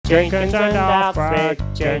Jenkins and Alfred,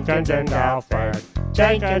 Jenkins and Alfred,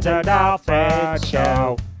 Jenkins and Alfred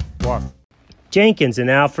show. What? Jenkins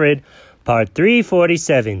and Alfred, part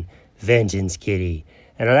 347, Vengeance Kitty.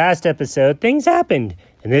 In the last episode, things happened.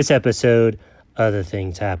 In this episode, other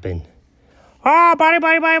things happen. Oh,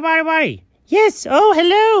 buddy. Yes, oh,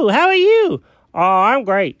 hello, how are you? Oh, I'm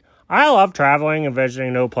great. I love traveling and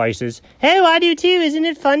visiting new places. Hey, I do too. Isn't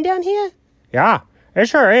it fun down here? Yeah, it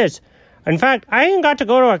sure is. In fact, I even got to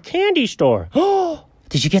go to a candy store. Oh,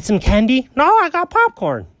 did you get some candy? No, I got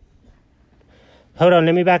popcorn. Hold on,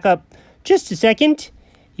 let me back up. Just a second.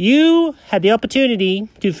 You had the opportunity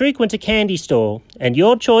to frequent a candy store, and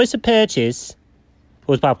your choice of purchase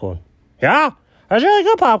was popcorn. Yeah, that's really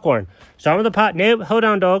good popcorn. Some of the no, hold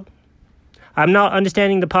on, dog. I'm not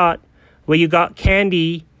understanding the part where you got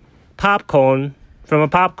candy popcorn from a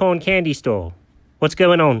popcorn candy store. What's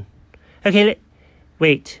going on? Okay,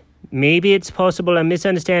 wait. Maybe it's possible I'm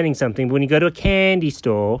misunderstanding something. But when you go to a candy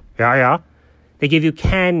store, they give you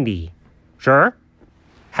candy. Sure?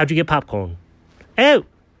 How'd you get popcorn? Oh!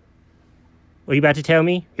 What are you about to tell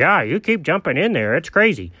me? Yeah, you keep jumping in there. It's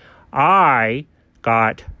crazy. I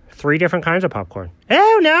got 3 different kinds of popcorn.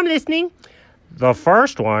 Oh, now I'm listening. The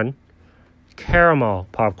first one, caramel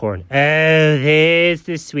popcorn. Oh, there's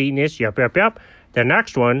the sweetness. Yup. The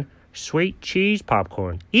next one, sweet cheese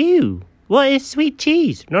popcorn. Ew. What is sweet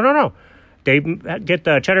cheese? No. They get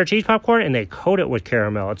the cheddar cheese popcorn and they coat it with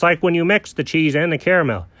caramel. It's like when you mix the cheese and the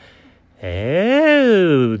caramel.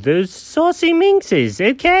 Oh, those saucy minxes.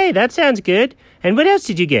 Okay, that sounds good. And what else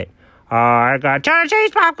did you get? I got cheddar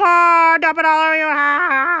cheese popcorn. Dump it all over you.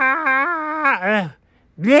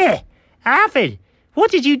 Bleh. Alfred, what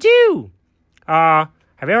did you do? Have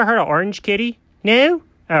you ever heard of Orange Kitty? No?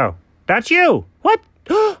 Oh, that's you. What?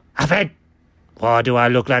 Alfred. Why do I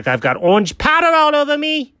look like I've got orange powder all over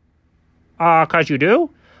me? 'Cause you do?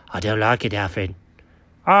 I don't like it, Alfred.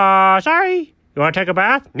 Sorry. You want to take a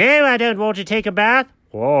bath? No, I don't want to take a bath.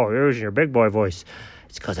 Whoa, you're using your big boy voice.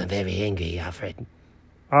 It's 'cause I'm very angry, Alfred.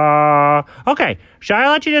 Okay. Shall I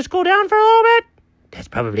let you just cool down for a little bit? That's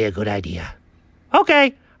probably a good idea.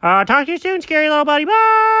 Okay. Talk to you soon, scary little buddy.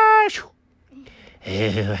 Bye!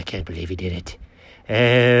 Oh, I can't believe he did it.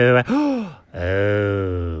 Oh,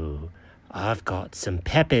 I've got some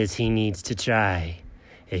peppers he needs to try.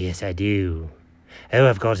 Oh, yes, I do. Oh,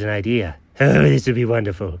 I've got an idea. Oh, this would be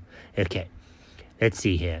wonderful. Okay, let's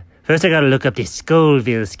see here. First, I gotta look up the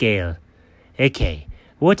Scoville scale. Okay,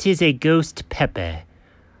 what is a ghost pepper?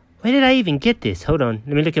 Where did I even get this? Hold on,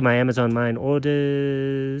 let me look at my Amazon Mine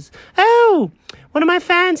orders. Oh, one of my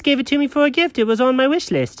fans gave it to me for a gift. It was on my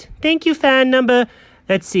wish list. Thank you, fan number,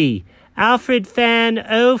 let's see, Alfred fan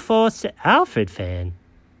 047. Alfred fan?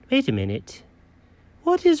 Wait a minute.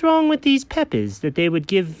 What is wrong with these peppers that they would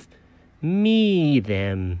give me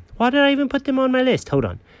them? Why did I even put them on my list? Hold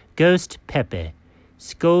on. Ghost pepper.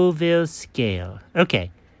 Scoville scale.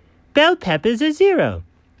 Okay. Bell peppers are 0.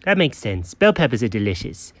 That makes sense. Bell peppers are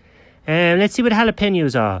delicious. Let's see what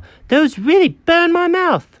jalapenos are. Those really burn my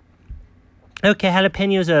mouth. Okay,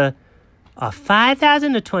 jalapenos are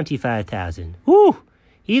 5,000 or 25,000. Ooh.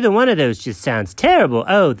 Either one of those just sounds terrible.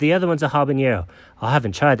 Oh, the other one's a habanero. I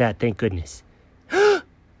haven't tried that, thank goodness.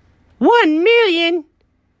 1 million!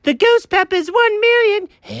 The ghost pepper's 1 million!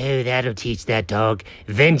 Oh, that'll teach that dog.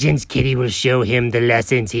 Vengeance Kitty will show him the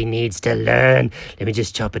lessons he needs to learn. Let me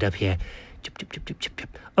just chop it up here. Chop.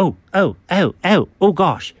 Oh,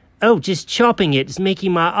 gosh. Oh, just chopping it is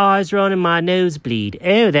making my eyes run and my nose bleed.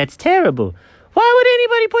 Oh, that's terrible. Why would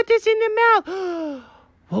anybody put this in their mouth?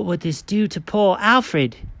 What would this do to poor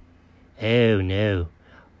Alfred? Oh, no.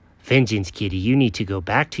 Vengeance Kitty, you need to go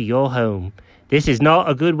back to your home. This is not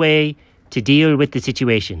a good way to deal with the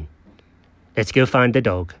situation. Let's go find the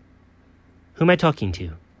dog. Who am I talking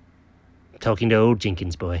to? I'm talking to old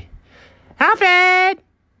Jenkins boy. Alfred!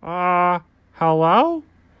 Hello?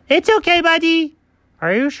 It's okay, buddy.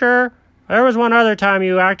 Are you sure? There was one other time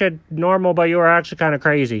you acted normal, but you were actually kind of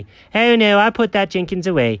crazy. Oh, no, I put that Jenkins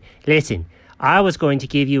away. Listen, I was going to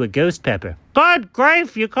give you a ghost pepper. Good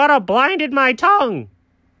grief, you could have blinded my tongue.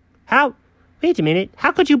 How? Wait a minute.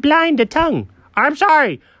 How could you blind a tongue? I'm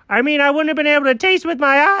sorry. I mean, I wouldn't have been able to taste with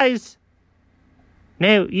my eyes.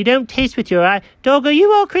 No, you don't taste with your eye. Dog, are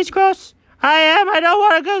you all crisscross? I am. I don't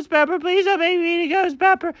want a ghost pepper. Please don't make me eat a ghost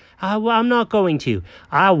pepper. Well, I'm not going to.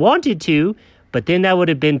 I wanted to, but then that would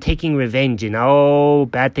have been taking revenge. And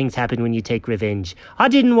bad things happen when you take revenge. I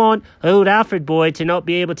didn't want old Alfred boy to not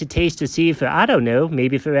be able to taste or see for, I don't know,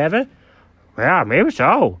 maybe forever. Yeah, maybe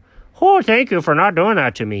so. Oh, thank you for not doing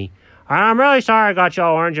that to me. I'm really sorry I got you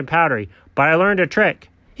all orange and powdery, but I learned a trick.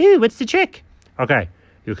 Ew, what's the trick? Okay,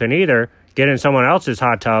 you can either get in someone else's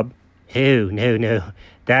hot tub. Oh, no.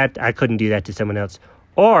 I couldn't do that to someone else.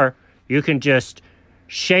 Or you can just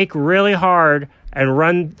shake really hard and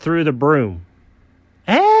run through the broom.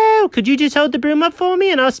 Oh, could you just hold the broom up for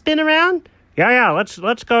me and I'll spin around? Yeah, let's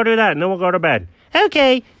go do that and then we'll go to bed.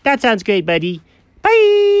 Okay, that sounds great, buddy.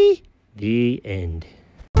 Bye! The end.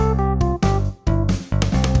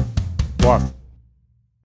 What?